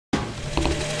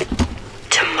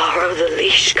tomorrow the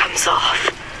leash comes off,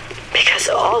 because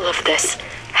all of this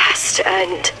has to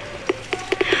end.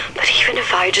 But even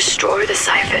if I destroy the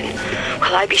siphon,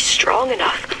 will I be strong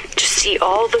enough to see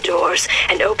all the doors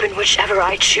and open whichever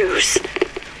I choose?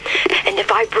 And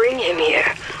if I bring him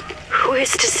here, who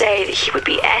is to say that he would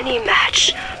be any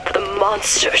match for the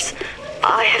monsters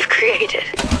I have created?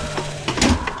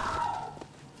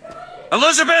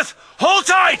 Elizabeth, hold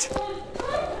tight!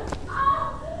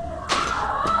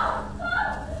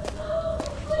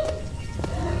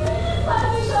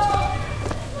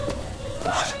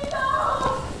 What?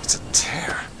 It's a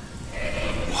tear.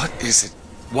 What is it?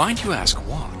 Why do you ask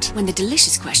what? When the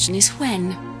delicious question is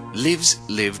when. Lives,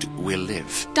 lived, will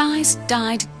live. Dies,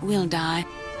 died, will die.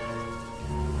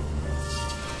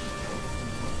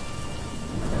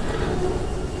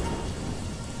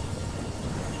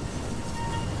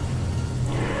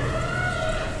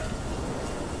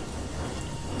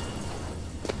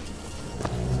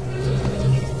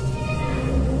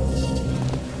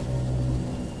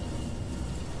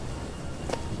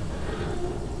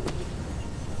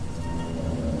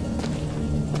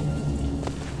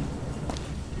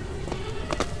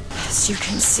 As you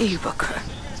can see, Booker,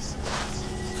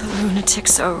 the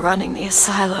lunatics are running the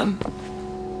asylum.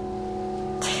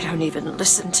 They don't even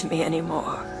listen to me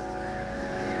anymore.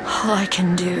 All I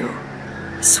can do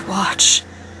is watch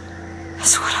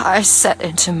as what I set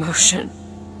into motion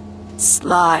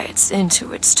slides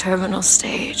into its terminal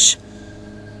stage.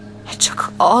 It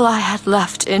took all I had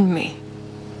left in me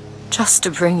just to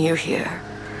bring you here.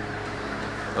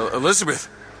 Elizabeth,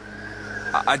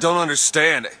 I don't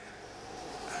understand.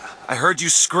 I heard you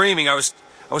screaming. I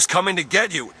was coming to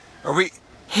get you. Are we...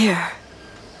 Here.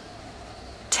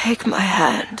 Take my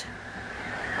hand.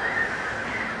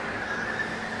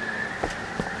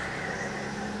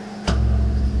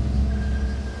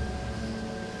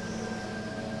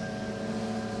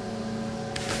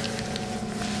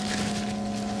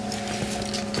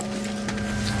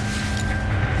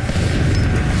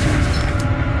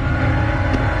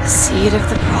 The seed of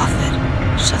the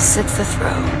prophet shall sit the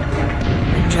throne,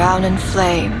 and drown in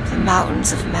flame the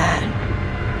mountains of man.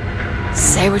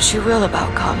 Say what you will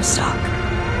about Comstock.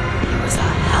 He was a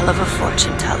hell of a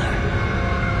fortune teller.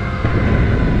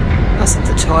 It wasn't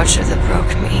the torture that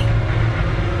broke me.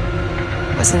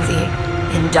 It wasn't the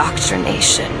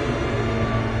indoctrination.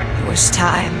 It was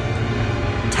time.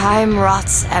 Time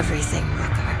rots everything,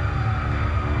 Booker.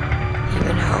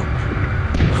 Even hope.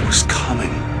 What was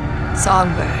coming?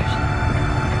 Songbird.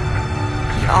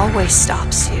 He always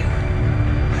stops you.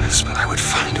 Yes, but I would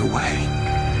find a way.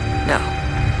 No.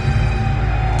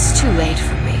 It's too late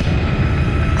for me.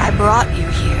 I brought you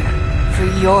here for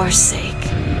your sake.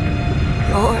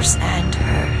 Yours and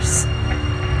hers.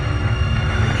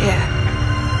 Here.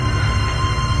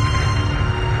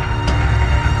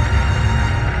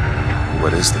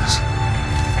 What is this?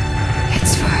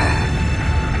 It's for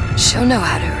her. She'll know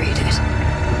how to read it.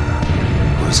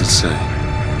 What does it say?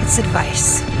 It's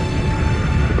advice.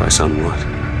 Advice on what?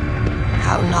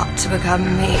 How not to become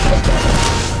me.